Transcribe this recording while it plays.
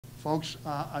Folks,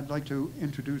 I'd like to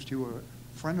introduce to you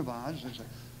a friend of ours. He's a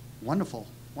wonderful,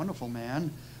 wonderful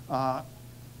man.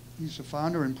 He's the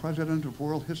founder and president of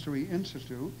World History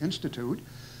Institute,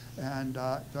 and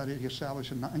that he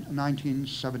established in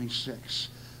 1976.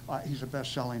 He's a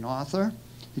best-selling author.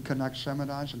 He conducts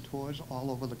seminars and tours all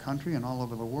over the country and all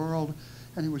over the world,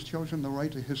 and he was chosen to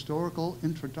write a historical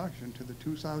introduction to the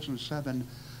 2007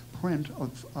 print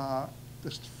of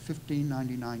this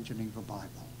 1599 Geneva Bible.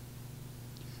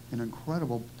 An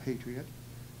incredible patriot,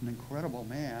 an incredible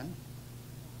man.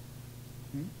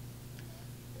 An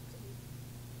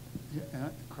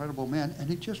incredible man, and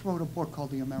he just wrote a book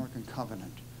called The American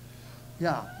Covenant.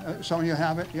 Yeah, some of you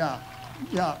have it. Yeah,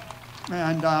 yeah,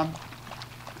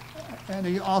 and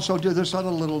he also did this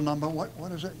other little number.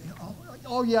 What is it?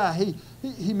 Oh yeah,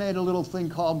 he made a little thing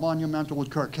called Monumental with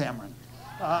Kirk Cameron.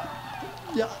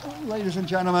 Yeah, ladies and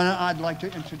gentlemen, I'd like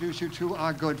to introduce you to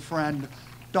our good friend,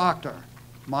 Dr.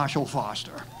 Marshall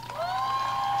Foster.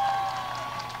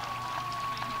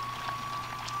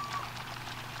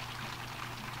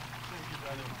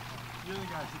 You're the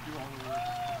guys that do all the work.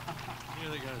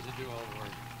 You're the guys that do all the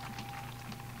work.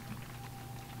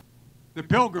 The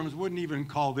Pilgrims wouldn't even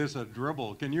call this a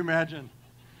dribble. Can you imagine?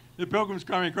 The Pilgrims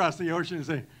coming across the ocean and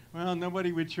say, well,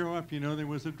 nobody would show up. You know, there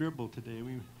was a dribble today.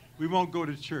 We won't go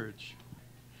to church.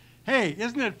 Hey,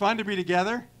 isn't it fun to be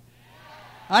together?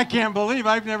 I can't believe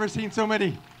I've never seen so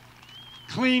many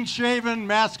clean-shaven,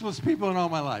 maskless people in all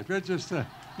my life. It's just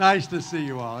nice to see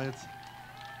you all.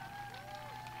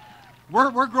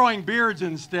 We're growing beards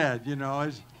instead, you know.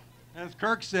 As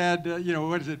Kirk said, you know,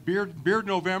 what is it, Beard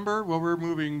November? Well, we're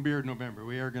moving Beard November.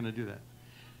 We are going to do that.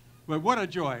 But what a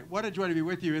joy. What a joy to be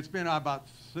with you. It's been about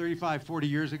 35, 40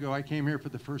 years ago I came here for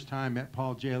the first time, met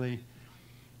Paul Jaley.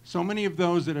 So many of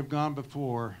those that have gone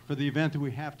before for the event that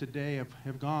we have today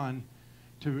have gone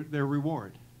to their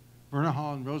reward. Verna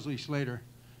Hall and Rosalie Slater,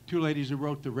 two ladies who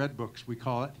wrote the Red Books, we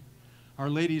call it,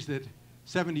 are ladies that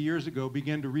 70 years ago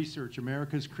began to research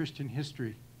America's Christian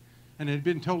history. And it had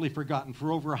been totally forgotten.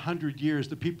 For over 100 years,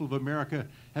 the people of America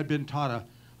had been taught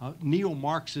a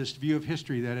neo-Marxist view of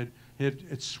history that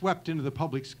had swept into the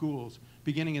public schools,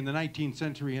 beginning in the 19th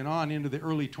century and on into the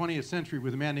early 20th century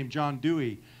with a man named John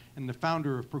Dewey, and the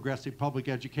founder of progressive public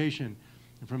education.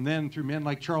 And from then, through men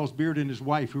like Charles Beard and his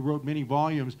wife, who wrote many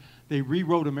volumes, they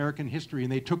rewrote American history,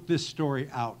 and they took this story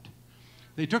out.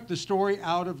 They took the story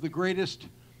out of the greatest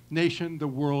nation the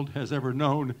world has ever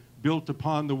known, built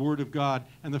upon the Word of God,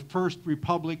 and the first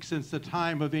republic since the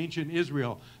time of ancient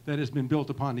Israel that has been built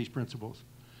upon these principles.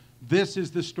 This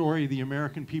is the story the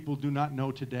American people do not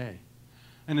know today.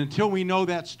 And until we know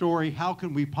that story, how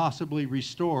can we possibly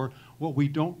restore what we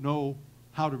don't know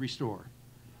how to restore,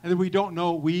 and that we don't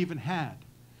know we even had?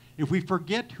 If we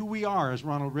forget who we are, as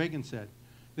Ronald Reagan said,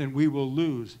 then we will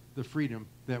lose the freedom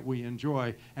that we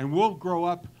enjoy, and we'll grow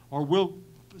up, or we'll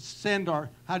send our,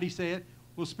 how do you say it?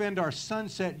 We'll spend our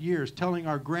sunset years telling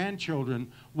our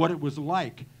grandchildren what it was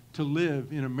like to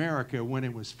live in America when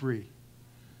it was free.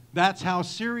 That's how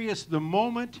serious the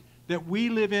moment that we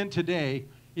live in today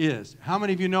is. How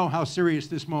many of you know how serious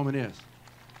this moment is?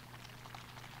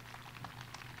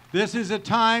 This is a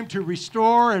time to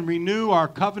restore and renew our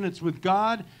covenants with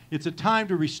God. It's a time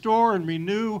to restore and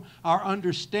renew our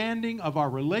understanding of our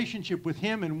relationship with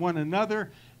Him and one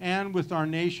another and with our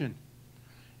nation.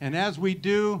 And as we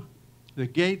do, the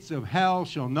gates of hell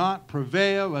shall not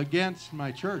prevail against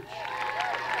my church.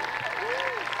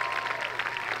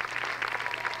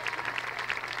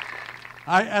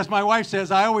 As my wife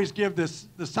says, I always give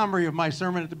the summary of my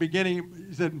sermon at the beginning.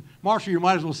 She said, Marshall, you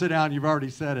might as well sit down. You've already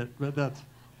said it. But that's,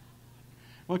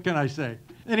 what can I say?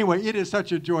 Anyway, it is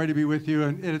such a joy to be with you,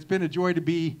 and it's been a joy to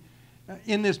be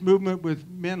in this movement with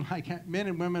men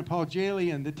and women, Paul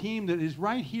Jaley, and the team that is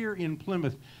right here in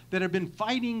Plymouth that have been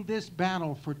fighting this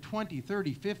battle for 20,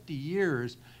 30, 50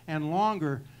 years and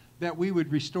longer, that we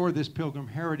would restore this pilgrim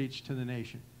heritage to the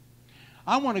nation.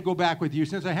 I want to go back with you,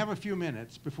 since I have a few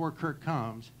minutes before Kirk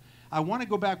comes, I want to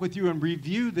go back with you and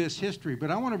review this history,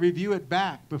 but I want to review it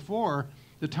back before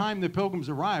the time the Pilgrims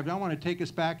arrived. I want to take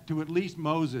us back to at least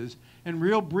Moses and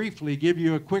real briefly give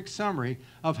you a quick summary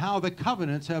of how the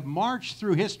covenants have marched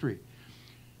through history.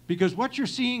 Because what you're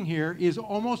seeing here is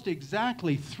almost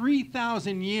exactly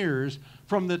 3,000 years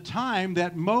from the time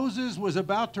that Moses was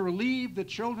about to leave the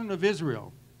children of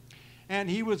Israel. And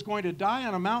he was going to die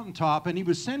on a mountaintop, and he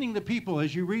was sending the people,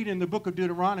 as you read in the book of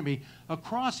Deuteronomy,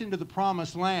 across into the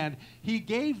promised land. He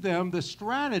gave them the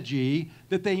strategy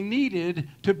that they needed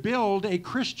to build a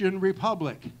Christian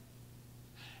republic.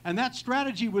 And that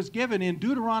strategy was given in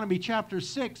Deuteronomy chapter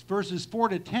 6, verses 4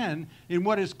 to 10, in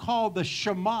what is called the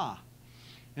Shema.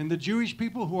 And the Jewish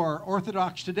people who are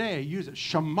Orthodox today use it,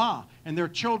 Shema, and their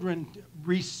children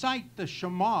recite the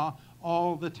Shema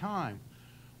all the time.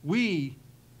 We,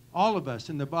 all of us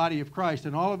in the body of Christ,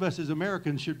 and all of us as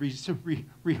Americans should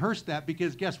rehearse that,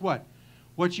 because guess what?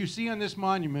 What you see on this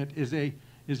monument is a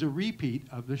repeat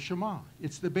of the Shema.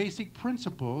 It's the basic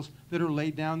principles that are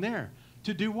laid down there.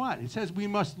 To do what? It says we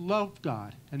must love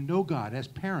God and know God as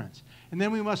parents. And then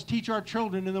we must teach our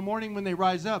children in the morning when they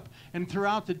rise up and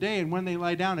throughout the day and when they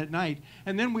lie down at night.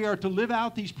 And then we are to live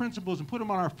out these principles and put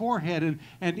them on our forehead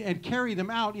and carry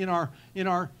them out in our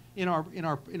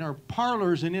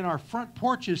parlors and in our front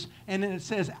porches. And then it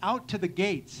says out to the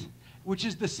gates, which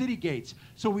is the city gates.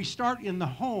 So we start in the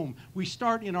home, we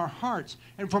start in our hearts,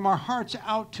 and from our hearts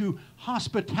out to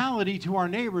hospitality to our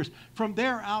neighbors, from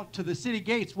there out to the city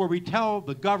gates where we tell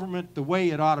the government the way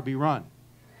it ought to be run.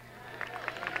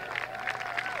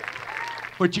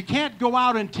 But you can't go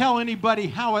out and tell anybody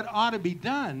how it ought to be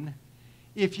done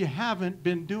if you haven't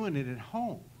been doing it at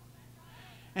home.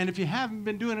 And if you haven't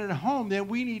been doing it at home, then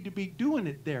we need to be doing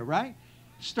it there, right?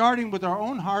 Starting with our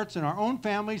own hearts and our own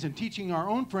families and teaching our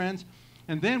own friends,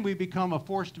 and then we become a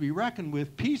force to be reckoned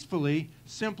with peacefully,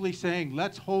 simply saying,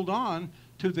 let's hold on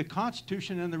to the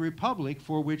Constitution and the Republic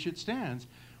for which it stands,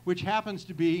 which happens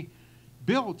to be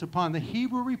built upon the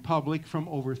Hebrew Republic from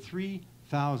over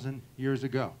 3,000 years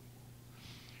ago.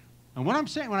 And what I'm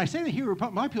saying, when I say the Hebrew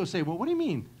Republic, my people say, well, what do you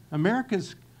mean?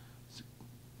 America's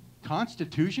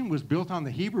Constitution was built on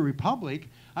the Hebrew Republic?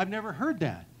 I've never heard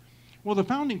that. Well, the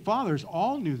Founding Fathers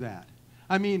all knew that.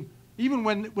 I mean, even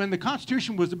when the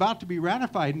Constitution was about to be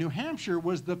ratified, New Hampshire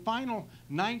was the final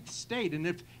 9th state. And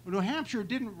if New Hampshire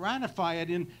didn't ratify it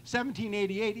in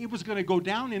 1788, it was going to go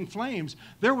down in flames.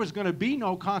 There was going to be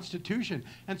no Constitution.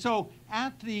 And so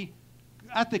at the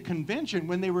convention,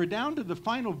 when they were down to the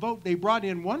final vote, they brought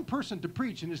in one person to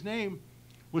preach, and his name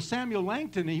was Samuel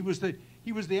Langton. He was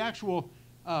the actual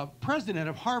president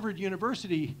of Harvard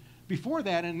University before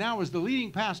that, and now is the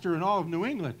leading pastor in all of New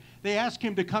England. They asked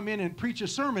him to come in and preach a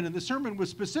sermon, and the sermon was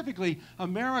specifically,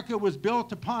 America was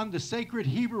built upon the sacred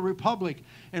Hebrew Republic,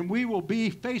 and we will be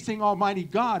facing Almighty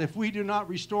God if we do not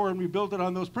restore and rebuild it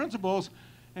on those principles.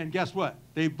 And guess what?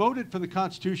 They voted for the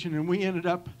Constitution, and we ended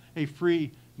up a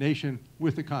free nation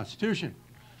with the Constitution.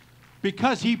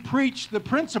 Because he preached the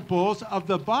principles of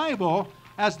the Bible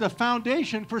as the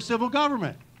foundation for civil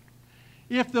government.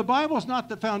 If the Bible's not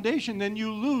the foundation, then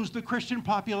you lose the Christian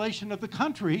population of the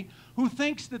country who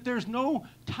thinks that there's no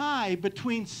tie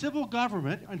between civil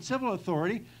government and civil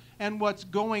authority and what's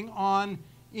going on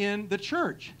in the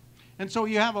church. And so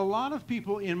you have a lot of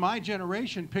people in my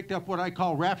generation picked up what I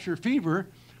call rapture fever,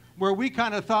 where we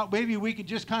kind of thought maybe we could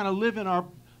just kind of live in our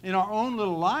own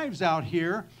little lives out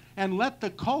here and let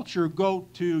the culture go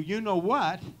to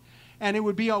you-know-what, and it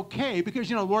would be okay because,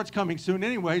 the Lord's coming soon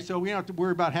anyway, so we don't have to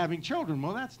worry about having children.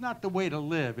 Well, that's not the way to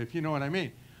live, if you know what I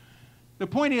mean. The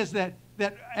point is that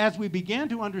as we began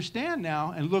to understand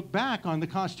now and look back on the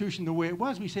Constitution the way it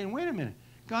was, we say, wait a minute,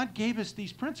 God gave us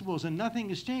these principles and nothing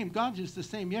has changed. God's just the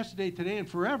same yesterday, today, and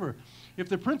forever. If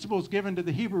the principles given to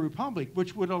the Hebrew Republic,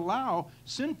 which would allow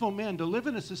sinful men to live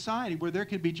in a society where there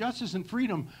could be justice and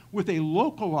freedom with a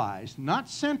localized, not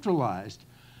centralized,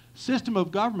 system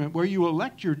of government where you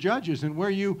elect your judges and where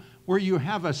you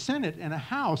have a Senate and a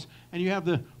House, and you have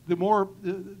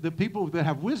the people that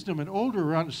have wisdom and older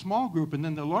around a small group, and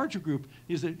then the larger group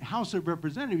is the House of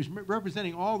Representatives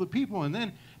representing all the people, and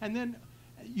then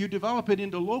you develop it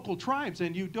into local tribes,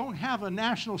 and you don't have a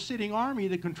national sitting army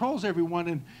that controls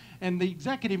everyone, and the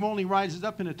executive only rises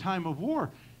up in a time of war.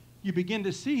 You begin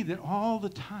to see that all the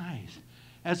ties,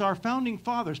 as our founding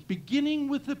fathers, beginning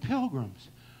with the Pilgrims,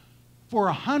 for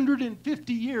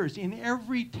 150 years in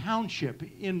every township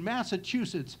in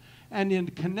Massachusetts and in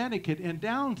Connecticut and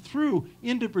down through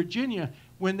into Virginia,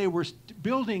 when they were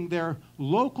building their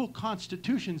local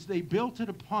constitutions, they built it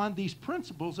upon these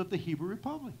principles of the Hebrew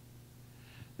Republic.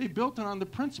 They built it on the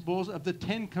principles of the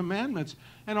 10 Commandments.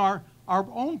 And our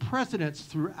own presidents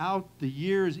throughout the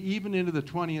years, even into the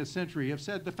 20th century, have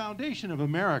said the foundation of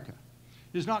America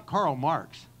is not Karl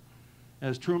Marx,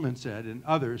 as Truman said, and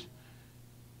others.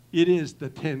 It is the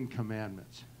 10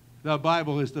 Commandments. The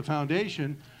Bible is the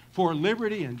foundation for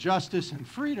liberty and justice and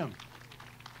freedom.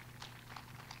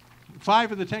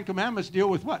 5 of the 10 Commandments deal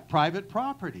with what? Private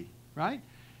property, right?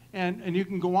 And you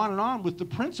can go on with the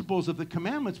principles of the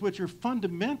commandments, which are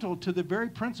fundamental to the very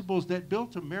principles that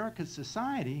built America's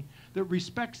society, that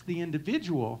respects the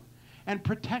individual and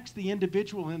protects the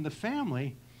individual in the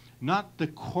family, not the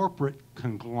corporate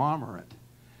conglomerate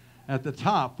at the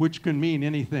top, which can mean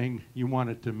anything you want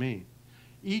it to mean.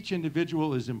 Each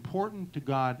individual is important to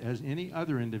God as any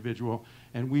other individual,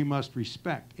 and we must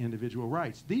respect individual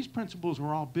rights. These principles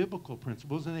were all biblical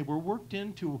principles, and they were worked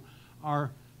into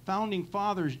our founding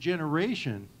fathers'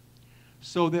 generation,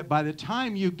 so that by the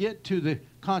time you get to the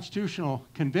Constitutional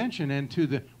Convention and to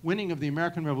the winning of the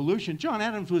American Revolution, John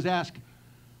Adams was asked,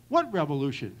 what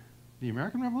revolution? The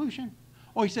American Revolution?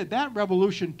 Oh, he said that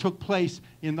revolution took place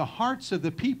in the hearts of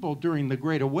the people during the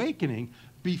Great Awakening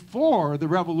before the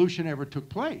revolution ever took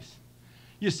place.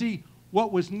 You see,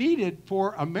 what was needed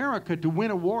for America to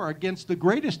win a war against the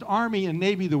greatest army and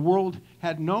navy the world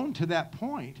had known to that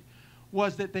point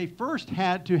was that they first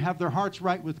had to have their hearts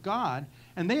right with God,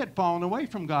 and they had fallen away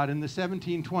from God in the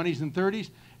 1720s and 30s,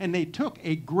 and they took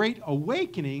a great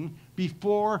awakening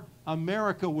before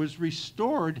America was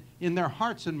restored in their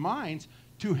hearts and minds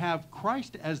to have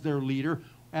Christ as their leader,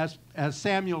 as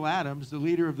Samuel Adams, the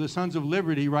leader of the Sons of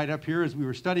Liberty, right up here as we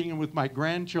were studying him with my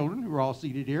grandchildren, who are all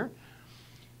seated here.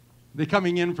 They're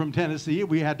coming in from Tennessee.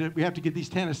 We have to get these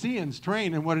Tennesseans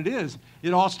trained in what it is.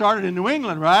 It all started in New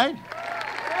England, right?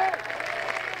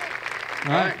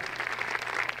 Right.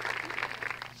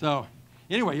 So,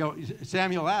 anyway,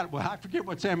 Samuel Adams, well, I forget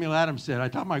what Samuel Adams said. I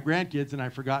taught my grandkids, and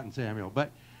I've forgotten Samuel.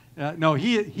 But, no,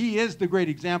 he is the great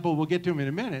example. We'll get to him in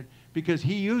a minute, because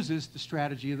he uses the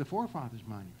strategy of the Forefathers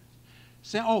monuments.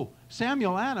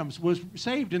 Samuel Adams was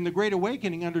saved in the Great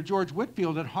Awakening under George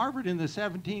Whitefield at Harvard in the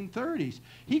 1730s.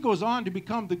 He goes on to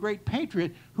become the great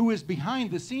patriot who is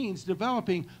behind the scenes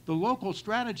developing the local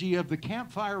strategy of the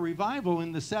campfire revival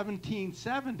in the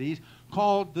 1770s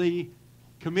called the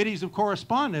Committees of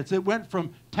Correspondence. It went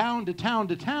from town to town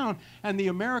to town, and the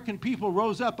American people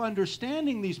rose up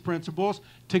understanding these principles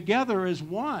together as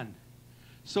one,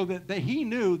 so that he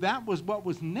knew that was what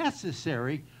was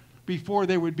necessary before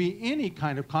there would be any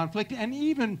kind of conflict. And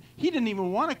even, he didn't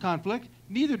even want a conflict,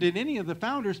 neither did any of the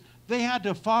founders. They had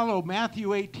to follow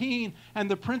Matthew 18 and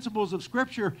the principles of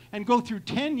Scripture and go through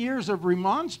 10 years of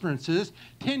remonstrances,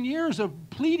 10 years of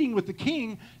pleading with the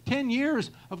king, 10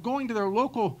 years of going to their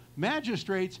local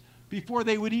magistrates before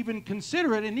they would even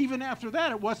consider it. And even after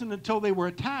that, it wasn't until they were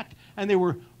attacked and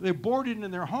they boarded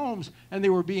in their homes and they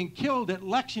were being killed at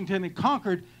Lexington and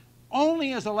Concord.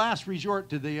 Only as a last resort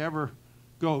did they ever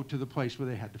go to the place where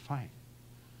they had to fight.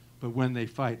 But when they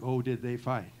fight, oh, did they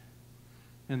fight.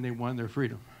 And they won their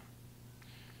freedom.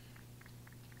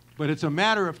 But it's a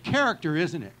matter of character,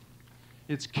 isn't it?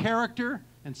 It's character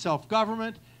and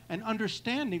self-government and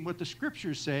understanding what the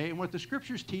Scriptures say and what the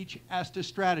Scriptures teach as to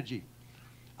strategy.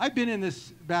 I've been in this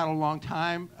battle a long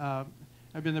time.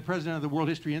 I've been the president of the World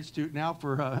History Institute now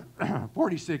for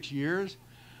 46 years.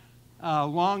 A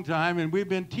long time, and we've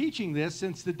been teaching this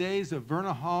since the days of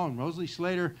Verna Hall and Mosley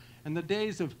Slater and the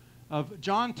days of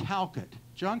John Talcott.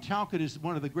 John Talcott is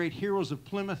one of the great heroes of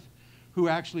Plymouth who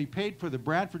actually paid for the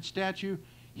Bradford statue.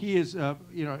 He is,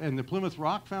 and the Plymouth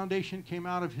Rock Foundation came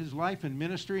out of his life and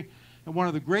ministry, and one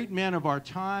of the great men of our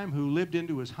time who lived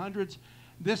into his hundreds.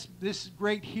 This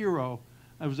great hero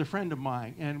was a friend of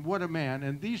mine, and what a man.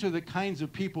 And these are the kinds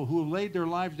of people who have laid their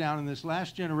lives down in this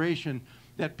last generation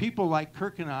that people like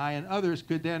Kirk and I and others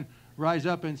could then rise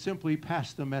up and simply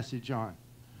pass the message on.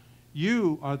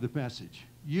 You are the message.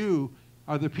 You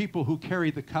are the people who carry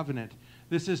the covenant.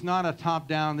 This is not a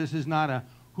top-down. This is not a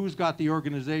who's got the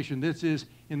organization. This is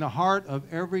in the heart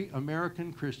of every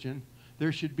American Christian.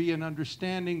 There should be an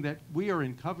understanding that we are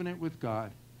in covenant with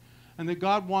God and that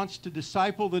God wants to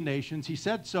disciple the nations. He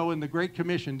said so in the Great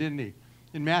Commission, didn't he?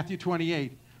 In Matthew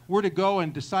 28. We're to go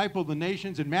and disciple the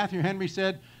nations. And Matthew Henry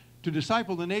said, to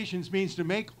disciple the nations means to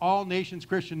make all nations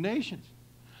Christian nations.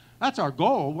 That's our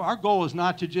goal. Our goal is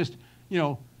not to just,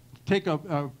 take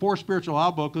a Four Spiritual Law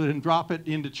booklet and drop it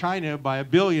into China by 1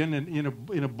 billion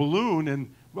in a balloon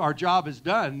and our job is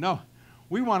done. No,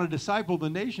 we want to disciple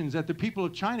the nations that the people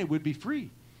of China would be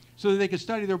free so that they could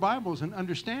study their Bibles and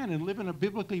understand and live in a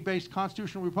biblically based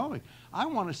constitutional republic. I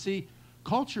want to see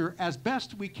culture, as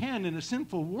best we can in a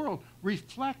sinful world,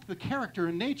 reflect the character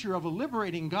and nature of a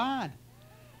liberating God.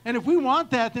 And if we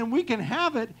want that, then we can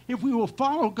have it if we will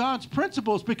follow God's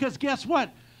principles, because guess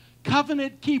what?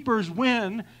 Covenant keepers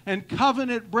win and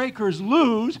covenant breakers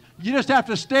lose. You just have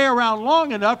to stay around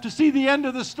long enough to see the end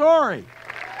of the story.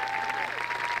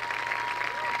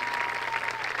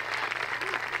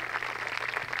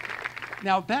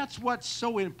 Now, that's what's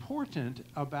so important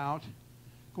about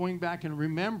going back and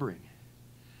remembering.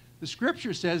 The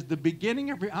Scripture says the beginning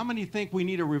of... How many think we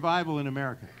need a revival in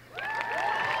America?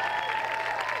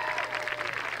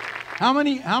 How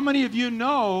many of you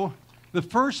know the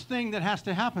first thing that has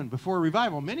to happen before a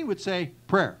revival? Many would say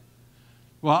prayer.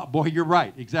 Well, boy, you're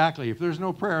right, exactly. If there's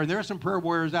no prayer, and there are some prayer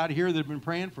warriors out here that have been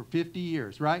praying for 50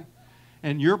 years, right?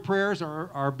 And your prayers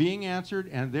are being answered,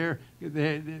 and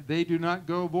they do not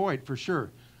go void, for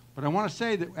sure. But I want to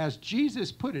say that as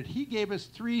Jesus put it, he gave us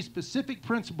 3 specific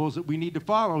principles that we need to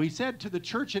follow. He said to the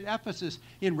church at Ephesus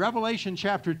in Revelation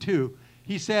chapter 2,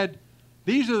 he said,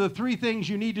 these are the 3 things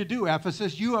you need to do,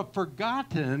 Ephesus. You have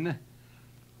forgotten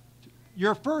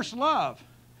your first love.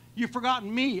 You've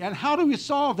forgotten me. And how do we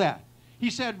solve that? He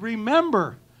said,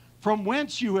 remember from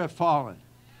whence you have fallen.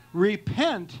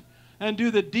 Repent and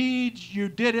do the deeds you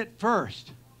did at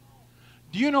first.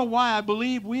 Do you know why I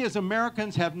believe we as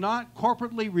Americans have not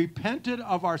corporately repented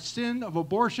of our sin of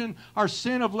abortion, our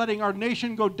sin of letting our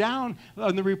nation go down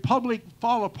and the republic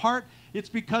fall apart? It's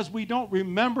because we don't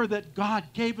remember that God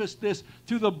gave us this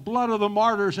through the blood of the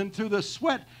martyrs and through the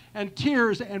sweat and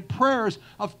tears and prayers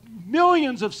of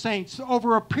millions of saints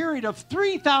over a period of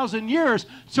 3,000 years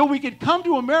so we could come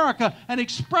to America and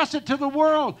express it to the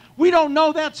world. We don't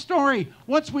know that story.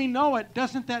 Once we know it,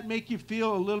 doesn't that make you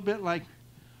feel a little bit like,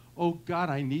 oh God,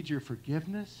 I need your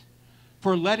forgiveness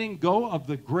for letting go of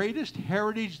the greatest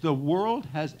heritage the world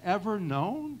has ever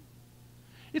known?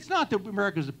 It's not that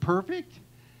America is perfect.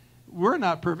 We're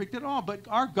not perfect at all, but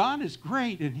our God is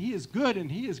great, and he is good, and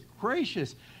he is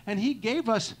gracious, and he gave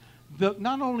us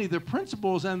not only the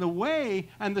principles and the way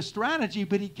and the strategy,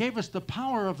 but he gave us the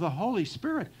power of the Holy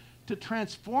Spirit to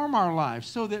transform our lives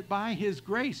so that by his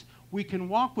grace we can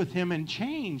walk with him and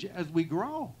change as we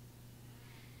grow.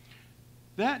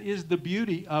 That is the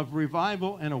beauty of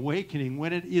revival and awakening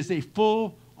when it is a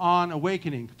full-on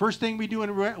awakening. First thing we do in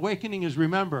awakening is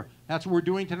remember. That's what we're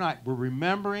doing tonight. We're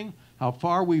remembering how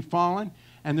far we've fallen,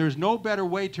 and there's no better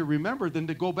way to remember than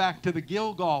to go back to the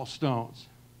Gilgal stones.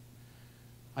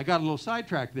 I got a little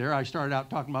sidetracked there. I started out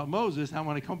talking about Moses. I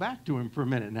want to come back to him for a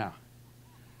minute now.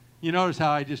 You notice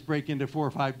how I just break into 4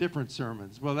 or 5 different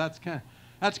sermons. Well, that's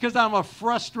because I'm a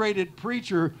frustrated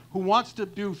preacher who wants to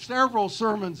do several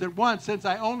sermons at once, since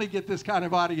I only get this kind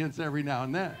of audience every now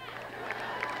and then.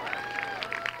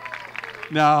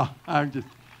 No,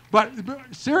 but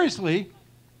seriously,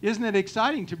 isn't it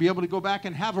exciting to be able to go back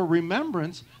and have a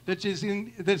remembrance that's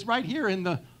right here in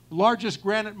the largest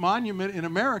granite monument in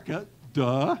America?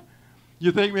 Duh.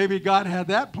 You think maybe God had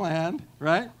that planned,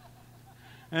 right?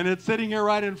 And it's sitting here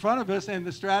right in front of us, and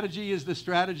the strategy is the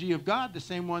strategy of God, the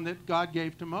same one that God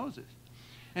gave to Moses.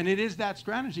 And it is that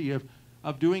strategy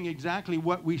of doing exactly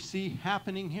what we see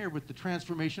happening here with the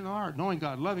transformation of the heart, knowing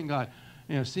God, loving God,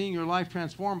 seeing your life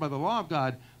transformed by the law of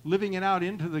God, living it out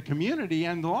into the community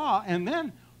and the law, and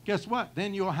then, guess what?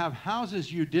 Then you'll have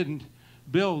houses you didn't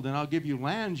build, and I'll give you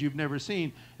lands you've never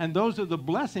seen. And those are the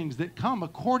blessings that come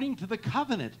according to the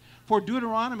covenant. For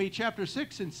Deuteronomy chapter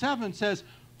 6 and 7 says,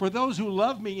 for those who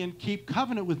love me and keep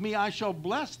covenant with me, I shall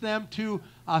bless them to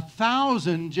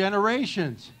 1,000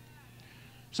 generations.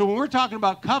 So when we're talking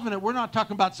about covenant, we're not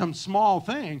talking about some small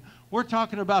thing. We're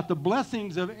talking about the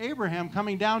blessings of Abraham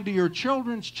coming down to your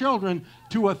children's children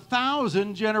to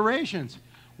 1,000 generations.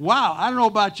 Wow, I don't know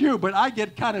about you, but I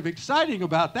get kind of exciting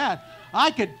about that.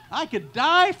 I could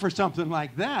die for something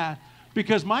like that,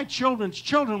 because my children's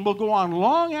children will go on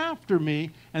long after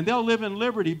me, and they'll live in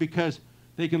liberty because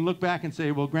they can look back and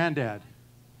say, well, Granddad,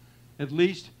 at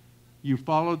least you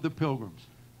followed the pilgrims.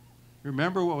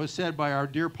 Remember what was said by our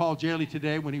dear Paul Jaley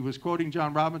today when he was quoting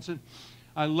John Robinson?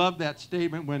 I love that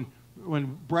statement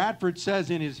when Bradford says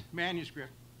in his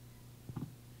manuscript,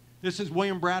 this is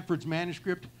William Bradford's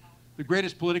manuscript, the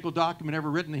greatest political document ever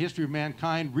written in the history of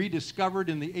mankind, rediscovered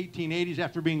in the 1880s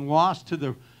after being lost to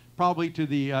the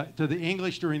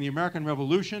English during the American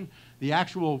Revolution. The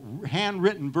actual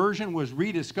handwritten version was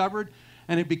rediscovered,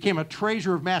 and it became a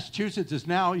treasure of Massachusetts. It's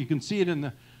now, you can see it in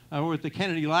the at the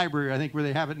Kennedy Library, I think, where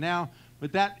they have it now.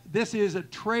 But this is a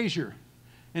treasure,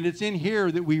 and it's in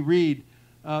here that we read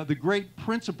the great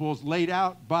principles laid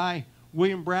out by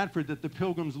William Bradford that the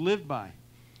Pilgrims lived by,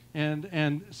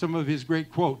 and some of his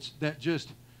great quotes that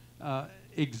just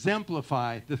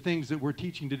exemplify the things that we're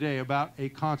teaching today about a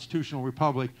constitutional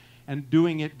republic and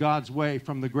doing it God's way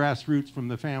from the grassroots, from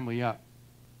the family up.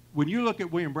 When you look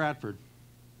at William Bradford,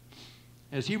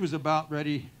 as he was about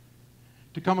ready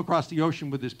to come across the ocean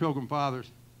with his Pilgrim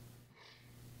Fathers,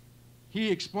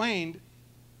 he explained,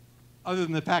 other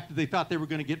than the fact that they thought they were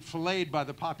going to get filleted by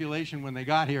the population when they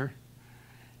got here,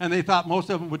 and they thought most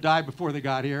of them would die before they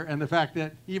got here, and the fact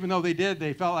that even though they did,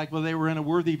 they felt like, well, they were in a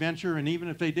worthy venture, and even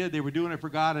if they did, they were doing it for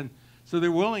God, and so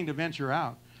they're willing to venture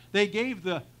out. They gave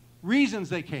the reasons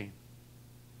they came.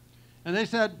 And they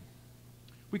said,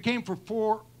 we came for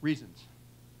 4 reasons.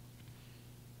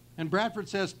 And Bradford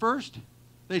says, first,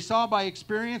 they saw by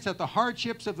experience that the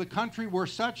hardships of the country were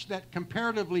such that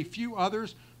comparatively few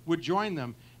others would join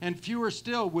them, and fewer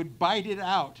still would bite it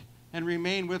out and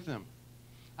remain with them.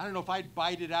 I don't know if I'd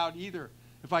bite it out either.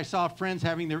 If I saw friends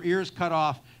having their ears cut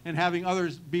off and having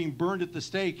others being burned at the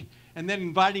stake and then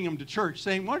inviting them to church,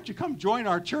 saying, why don't you come join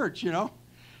our church, you know?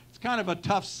 It's kind of a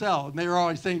tough sell. And they were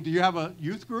always saying, do you have a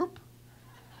youth group?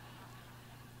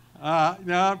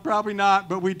 No, probably not,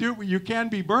 but we do. You can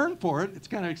be burned for it. It's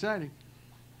kind of exciting.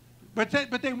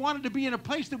 But they wanted to be in a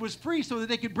place that was free so that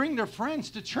they could bring their friends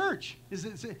to church.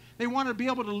 They wanted to be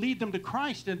able to lead them to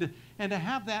Christ and to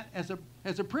have that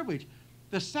as a privilege.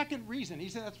 The second reason, he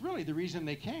said that's really the reason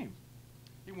they came.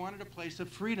 They wanted a place of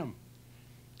freedom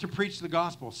to preach the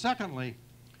gospel. Secondly,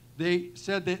 they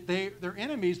said that their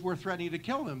enemies were threatening to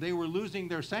kill them. They were losing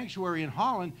their sanctuary in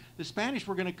Holland. The Spanish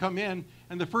were going to come in,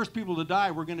 and the first people to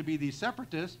die were going to be these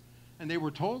separatists, and they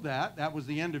were told that. That was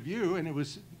the end of you, and it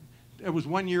was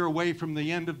 1 year away from the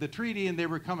end of the treaty, and they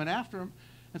were coming after them.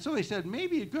 And so they said,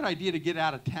 maybe a good idea to get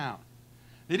out of town.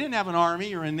 They didn't have an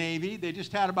army or a navy. They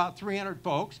just had about 300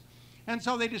 folks. And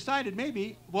so they decided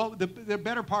maybe, well, the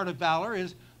better part of valor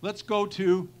is let's go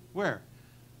to where?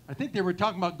 I think they were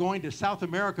talking about going to South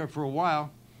America for a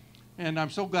while, and I'm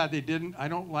so glad they didn't. I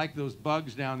don't like those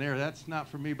bugs down there. That's not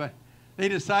for me. But they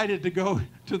decided to go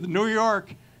to New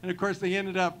York, and of course they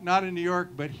ended up not in New York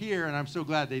but here, and I'm so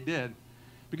glad they did,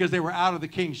 because they were out of the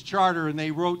King's Charter, and they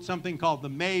wrote something called the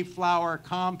Mayflower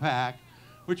Compact,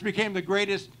 which became the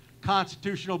greatest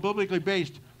constitutional, biblically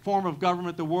based form of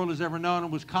government the world has ever known,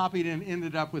 and was copied and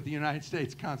ended up with the United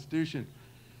States Constitution.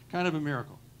 Kind of a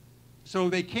miracle.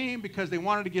 So they came because they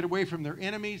wanted to get away from their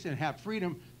enemies and have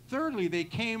freedom. Thirdly, they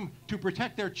came to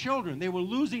protect their children. They were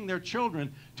losing their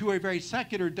children to a very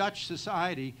secular Dutch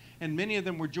society, and many of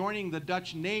them were joining the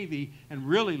Dutch Navy and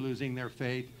really losing their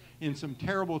faith in some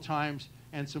terrible times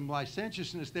and some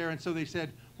licentiousness there. And so they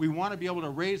said, we want to be able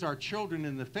to raise our children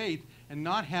in the faith and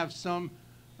not have some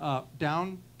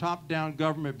top-down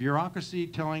government bureaucracy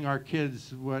telling our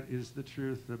kids what is the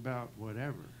truth about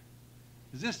whatever.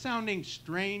 Is this sounding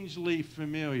strangely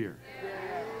familiar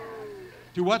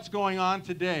to what's going on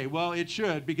today? Well, it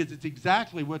should, because it's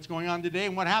exactly what's going on today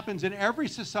and what happens in every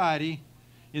society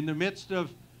in the midst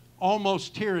of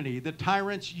almost tyranny. The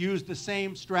tyrants use the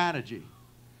same strategy.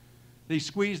 They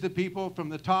squeeze the people from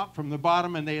the top, from the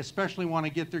bottom, and they especially want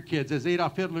to get their kids. As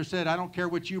Adolf Hitler said, I don't care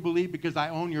what you believe because I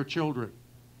own your children.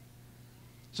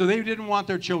 So they didn't want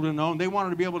their children owned. They wanted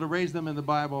to be able to raise them in the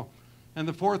Bible. And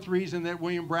the fourth reason that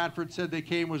William Bradford said they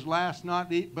came was last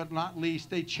but not least,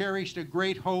 they cherished a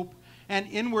great hope and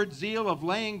inward zeal of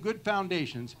laying good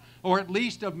foundations, or at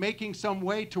least of making some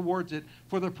way towards it,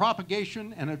 for the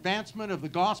propagation and advancement of the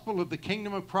gospel of the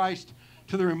kingdom of Christ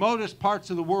to the remotest parts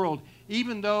of the world,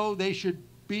 even though they should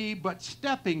be but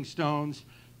stepping stones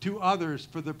to others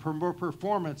for the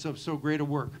performance of so great a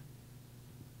work.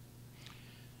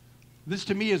 This,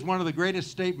 to me, is one of the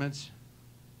greatest statements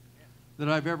that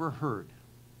I've ever heard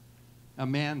a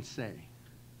man say.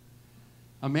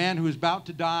 A man who is about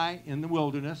to die in the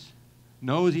wilderness,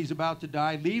 knows he's about to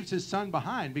die, leaves his son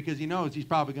behind because he knows he's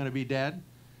probably going to be dead.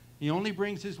 He only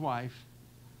brings his wife.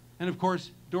 And, of course,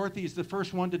 Dorothy is the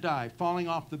first one to die, falling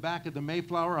off the back of the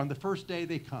Mayflower on the first day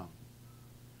they come.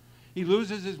 He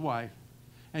loses his wife,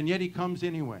 and yet he comes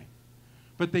anyway.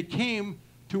 But they came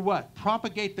to what?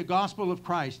 Propagate the gospel of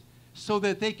Christ, so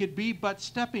that they could be but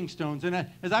stepping stones. And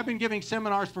as I've been giving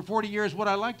seminars for 40 years, what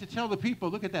I like to tell the people,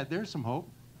 look at that, there's some hope.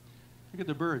 Look at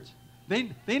the birds.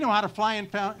 They know how to fly and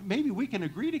maybe we can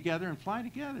agree together and fly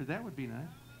together. That would be nice.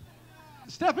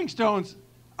 Stepping stones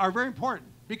are very important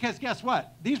because guess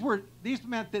what? These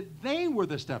meant that they were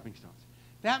the stepping stones.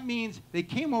 That means they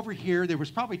came over here. There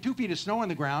was probably 2 feet of snow on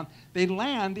the ground. They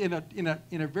land in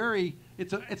a very,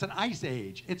 it's an ice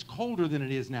age. It's colder than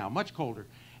it is now, much colder.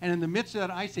 And in the midst of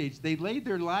that ice age, they laid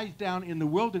their lives down in the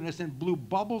wilderness and blew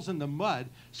bubbles in the mud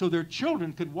so their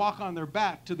children could walk on their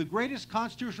back to the greatest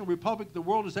constitutional republic the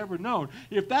world has ever known.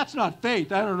 If that's not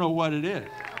faith, I don't know what it is.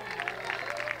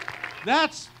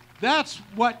 That's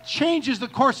what changes the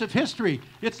course of history.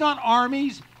 It's not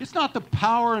armies. It's not the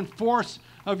power and force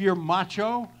of your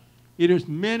macho. It is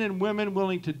men and women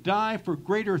willing to die for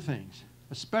greater things,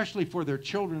 especially for their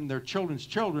children, their children's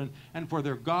children, and for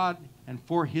their God and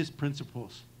for his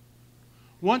principles.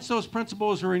 Once those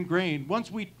principles are ingrained,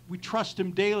 once we trust him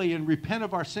daily and repent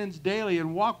of our sins daily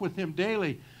and walk with him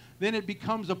daily, then it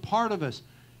becomes a part of us.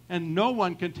 And no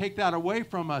one can take that away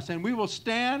from us. And we will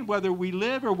stand whether we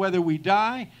live or whether we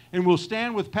die, and we'll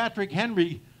stand with Patrick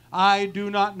Henry. I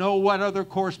do not know what other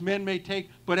course men may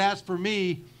take, but as for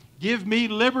me, give me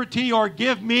liberty or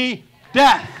give me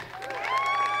death.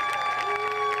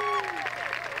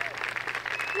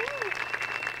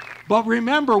 But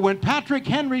remember, when Patrick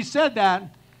Henry said that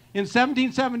in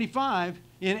 1775,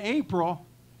 in April,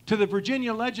 to the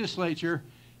Virginia legislature,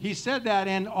 he said that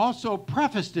and also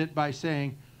prefaced it by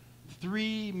saying,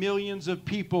 3 millions of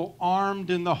people armed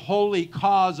in the holy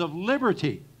cause of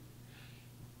liberty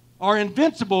are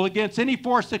invincible against any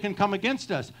force that can come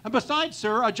against us. And besides,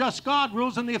 sir, a just God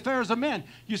rules in the affairs of men.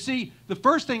 You see, the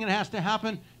first thing that has to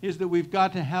happen is that we've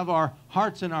got to have our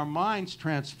hearts and our minds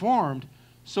transformed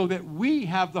so that we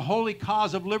have the holy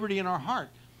cause of liberty in our heart.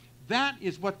 That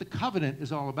is what the covenant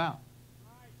is all about.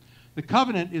 The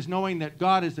covenant is knowing that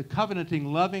God is a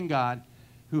covenanting, loving God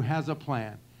who has a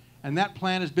plan. And that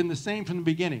plan has been the same from the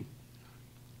beginning.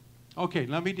 Okay,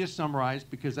 let me just summarize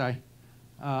because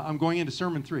I'm going into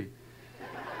Sermon 3.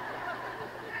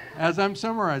 As I'm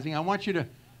summarizing, I want you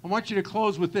to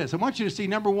close with this. I want you to see,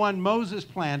 number one, Moses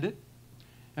planned it,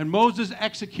 and Moses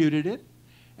executed it.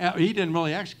 He didn't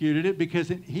really execute it because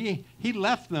he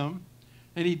left them,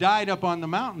 and he died up on the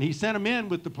mountain. He sent them in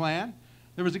with the plan.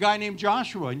 There was a guy named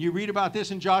Joshua, and you read about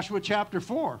this in Joshua chapter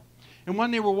 4. And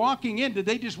when they were walking in, did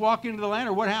they just walk into the land,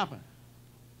 or what happened?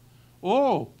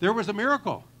 Oh, there was a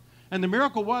miracle. And the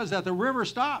miracle was that the river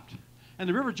stopped. And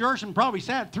the river Jordan probably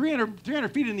sat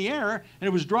 300 feet in the air, and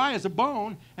it was dry as a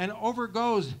bone, and over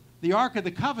goes the Ark of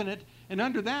the Covenant, and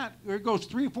under that, there goes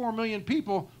 3-4 million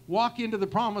people walk into the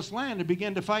promised land and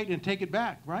begin to fight and take it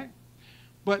back, right?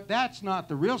 But that's not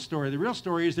the real story. The real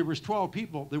story is there was 12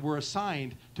 people that were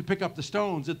assigned to pick up the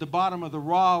stones at the bottom of the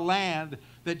raw land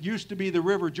that used to be the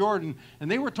River Jordan, and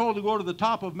they were told to go to the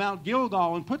top of Mount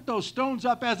Gilgal and put those stones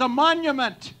up as a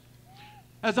monument.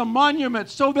 As a monument,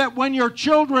 so that when your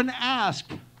children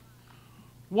ask,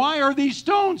 why are these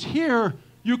stones here?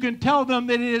 You can tell them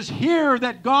that it is here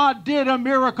that God did a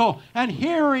miracle, and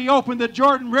here He opened the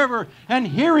Jordan River, and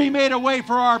here He made a way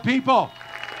for our people.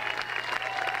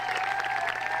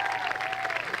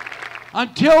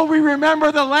 Until we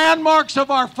remember the landmarks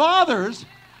of our fathers,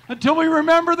 until we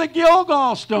remember the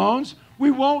Gilgal stones,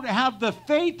 we won't have the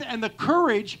faith and the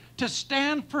courage to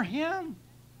stand for Him.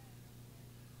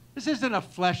 This isn't a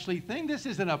fleshly thing. This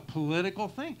isn't a political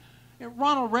thing.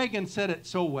 Ronald Reagan said it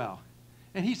so well.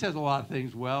 And he says a lot of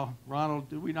things well. Ronald,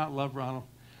 do we not love Ronald?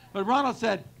 But Ronald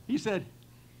said, he said,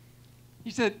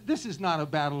 this is not a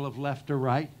battle of left or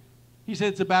right. He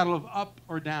said it's a battle of up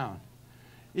or down.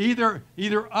 Either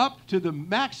up to the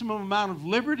maximum amount of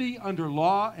liberty under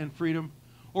law and freedom,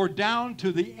 or down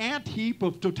to the ant heap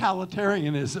of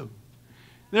totalitarianism.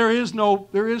 There is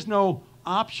no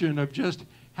option of just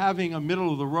having a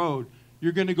middle of the road.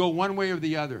 You're going to go one way or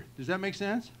the other. Does that make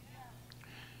sense?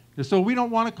 So we don't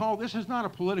want to call, this is not a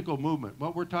political movement.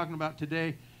 What we're talking about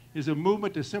today is a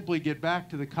movement to simply get back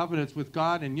to the covenants with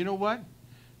God. And you know what?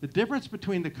 The difference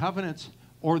between the covenants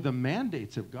or the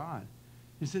mandates of God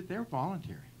is that they're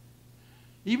voluntary.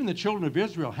 Even the children of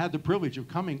Israel had the privilege of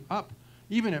coming up,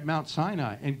 even at Mount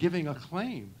Sinai, and giving a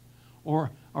claim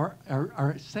or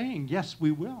saying, yes,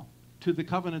 we will, to the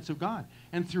covenants of God.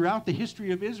 And throughout the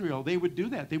history of Israel, they would do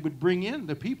that. They would bring in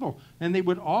the people, and they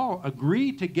would all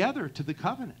agree together to the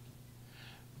covenant.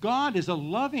 God is a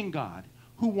loving God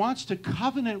who wants to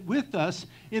covenant with us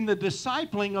in the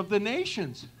discipling of the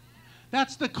nations.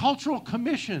 That's the cultural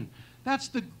commission. That's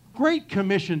the Great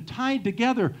Commission tied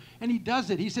together, and He does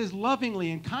it. He says,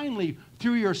 lovingly and kindly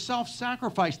through your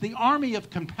self-sacrifice, the army of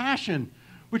compassion,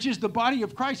 which is the body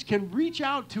of Christ, can reach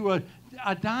out to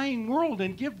a dying world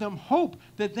and give them hope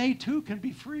that they too can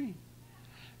be free.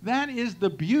 That is the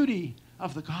beauty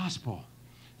of the gospel.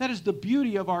 That is the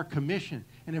beauty of our commission.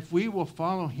 And if we will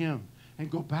follow Him and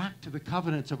go back to the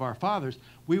covenants of our fathers,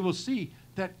 we will see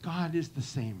that God is the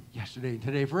same yesterday and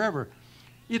today forever.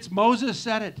 It's Moses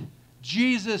said it.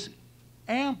 Jesus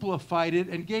amplified it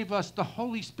and gave us the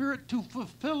Holy Spirit to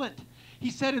fulfill it. He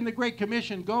said in the Great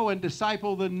Commission, go and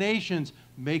disciple the nations,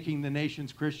 making the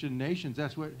nations Christian nations.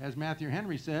 That's what, as Matthew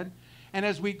Henry said. And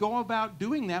as we go about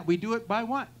doing that, we do it by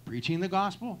what? Preaching the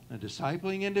gospel and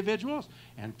discipling individuals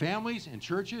and families and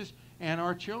churches and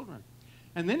our children.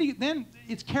 And then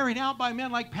it's carried out by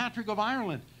men like Patrick of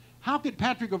Ireland. How could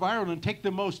Patrick of Ireland take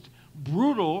the most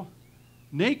brutal,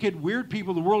 naked, weird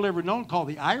people the world ever known, called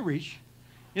the Irish,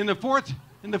 in the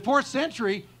fourth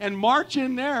century, and march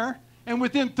in there, and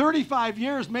within 35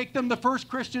 years make them the first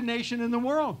Christian nation in the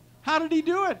world? How did he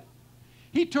do it?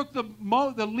 He took the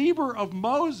lever of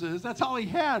Moses, that's all he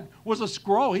had, was a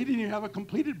scroll. He didn't even have a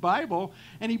completed Bible,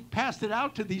 and he passed it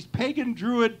out to these pagan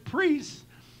Druid priests,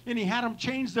 and he had them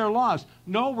change their laws.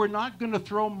 No, we're not going to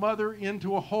throw mother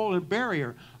into a hole and bury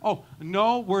her. Oh,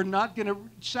 no, we're not going to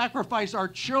sacrifice our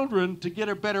children to get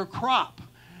a better crop.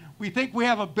 We think we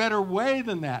have a better way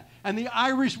than that. And the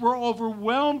Irish were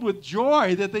overwhelmed with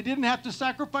joy that they didn't have to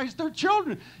sacrifice their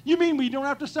children. You mean we don't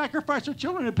have to sacrifice our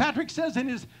children? And Patrick says in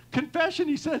his confession,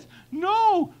 he says,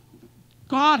 no,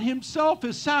 God himself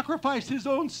has sacrificed his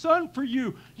own son for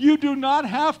you. You do not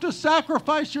have to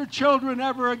sacrifice your children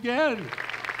ever again.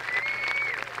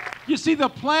 You see, the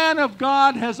plan of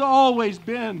God has always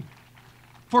been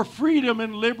for freedom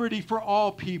and liberty for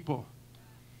all people.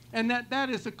 And that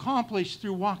is accomplished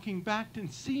through walking back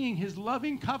and seeing his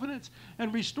loving covenants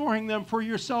and restoring them for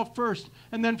yourself first,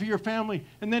 and then for your family,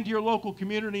 and then to your local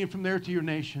community, and from there to your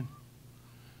nation.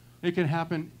 It can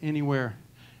happen anywhere.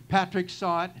 Patrick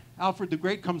saw it. Alfred the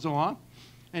Great comes along,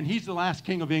 and he's the last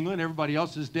king of England. Everybody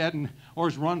else is dead or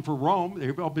has run for Rome.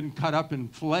 They've all been cut up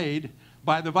and flayed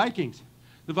by the Vikings.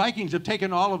 The Vikings have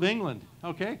taken all of England,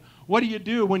 okay? What do you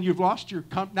do when you've lost your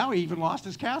now he even lost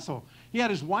his castle. He had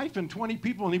his wife and 20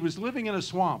 people, and he was living in a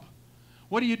swamp.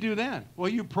 What do you do then? Well,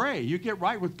 you pray. You get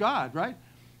right with God, right?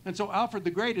 And so Alfred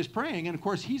the Great is praying, and of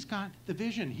course, he's got the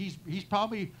vision. He's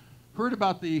probably heard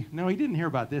about no, he didn't hear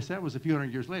about this. That was a few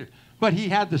hundred years later. But he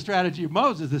had the strategy of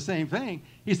Moses, the same thing.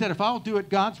 He said, if I'll do it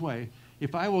God's way,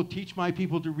 if I will teach my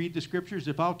people to read the scriptures,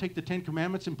 if I'll take the 10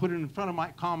 Commandments and put it in front of my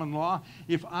common law,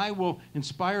 if I will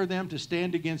inspire them to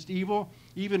stand against evil,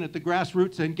 even at the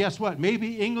grassroots, then guess what?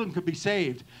 Maybe England could be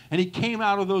saved. And he came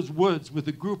out of those woods with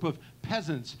a group of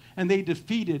peasants, and they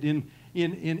defeated in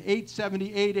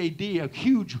 878 AD a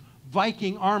huge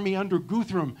Viking army under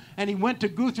Guthrum. And he went to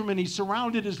Guthrum and he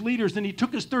surrounded his leaders, and he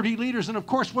took his 30 leaders. And of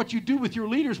course, what you do with your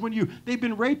leaders when they've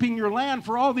been raping your land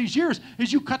for all these years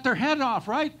is you cut their head off,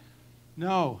 right?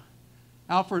 No.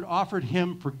 Alfred offered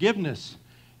him forgiveness.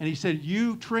 And he said,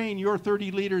 you train your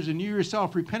 30 leaders, and you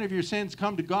yourself repent of your sins,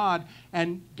 come to God,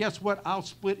 and guess what? I'll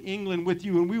split England with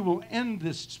you, and we will end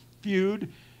this feud,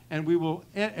 and we will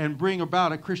and bring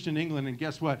about a Christian England. And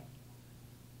guess what?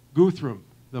 Guthrum,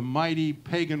 the mighty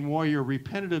pagan warrior,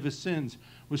 repented of his sins,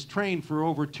 was trained for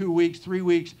over 2 weeks, 3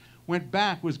 weeks, went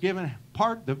back, was given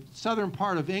the southern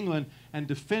part of England, and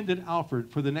defended Alfred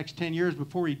for the next 10 years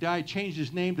before he died, changed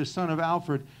his name to Son of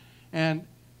Alfred, and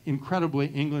incredibly,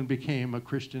 England became a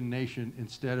Christian nation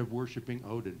instead of worshiping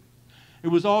Odin. It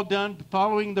was all done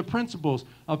following the principles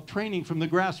of training from the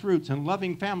grassroots and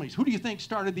loving families. Who do you think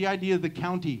started the idea of the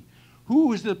county? Who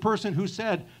was the person who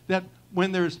said that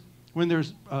when there's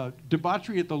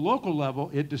debauchery at the local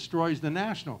level, it destroys the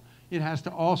national? It has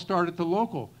to all start at the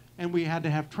local. And we had to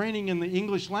have training in the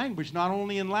English language, not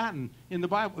only in Latin, in the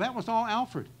Bible. That was all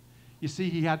Alfred. You see,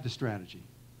 he had the strategy.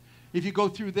 If you go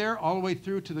through there, all the way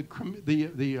through to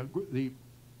the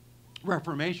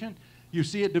Reformation, you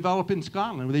see it develop in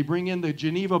Scotland, where they bring in the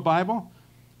Geneva Bible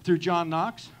through John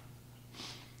Knox.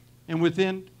 And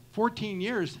within 14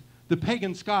 years, the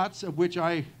pagan Scots, of which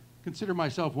I consider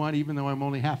myself one, even though I'm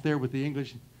only half there with the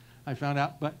English, I found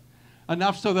out, but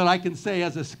enough so that I can say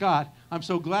as a Scot, I'm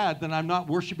so glad that I'm not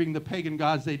worshiping the pagan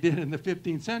gods they did in the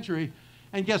 15th century.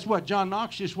 And guess what? John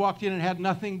Knox just walked in and had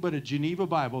nothing but a Geneva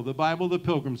Bible, the Bible the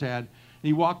Pilgrims had. And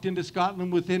he walked into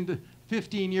Scotland. Within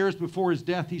 15 years before his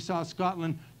death, he saw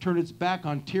Scotland turn its back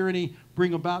on tyranny,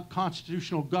 bring about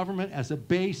constitutional government as a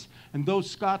base. And those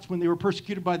Scots, when they were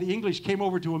persecuted by the English, came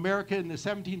over to America in the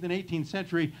 17th and 18th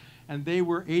century, and they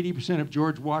were 80% of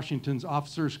George Washington's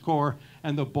officers' corps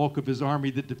and the bulk of his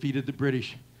army that defeated the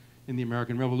British in the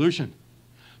American Revolution.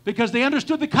 Because they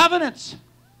understood the covenants.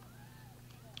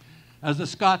 As the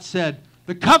Scots said,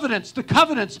 the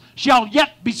covenants shall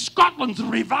yet be Scotland's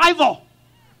revival.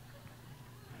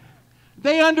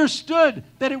 They understood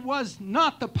that it was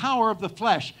not the power of the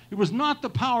flesh. It was not the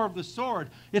power of the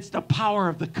sword. It's the power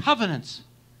of the covenants.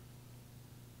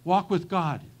 Walk with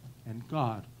God, and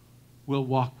God will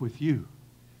walk with you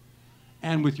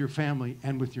and with your family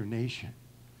and with your nation.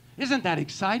 Isn't that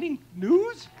exciting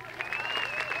news?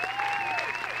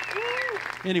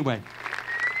 Anyway,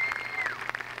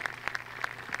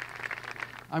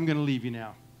 I'm going to leave you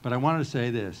now, but I wanted to say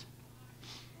this.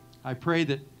 I pray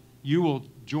that you will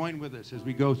join with us as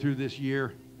we go through this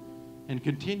year and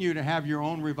continue to have your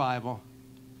own revival.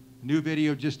 New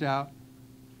video just out.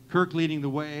 Kirk leading the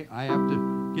way. I have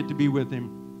to get to be with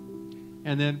him.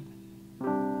 And then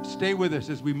stay with us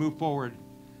as we move forward.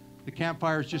 The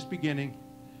campfire is just beginning.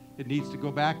 It needs to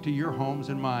go back to your homes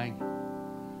and mine.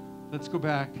 Let's go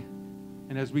back,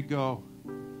 and as we go,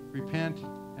 repent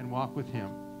and walk with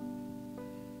him.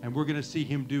 And we're going to see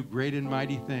him do great and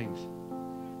mighty things,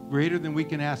 greater than we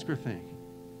can ask or think,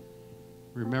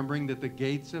 remembering that the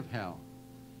gates of hell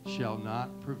shall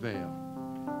not prevail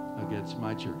against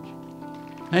my church.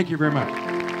 Thank you very much.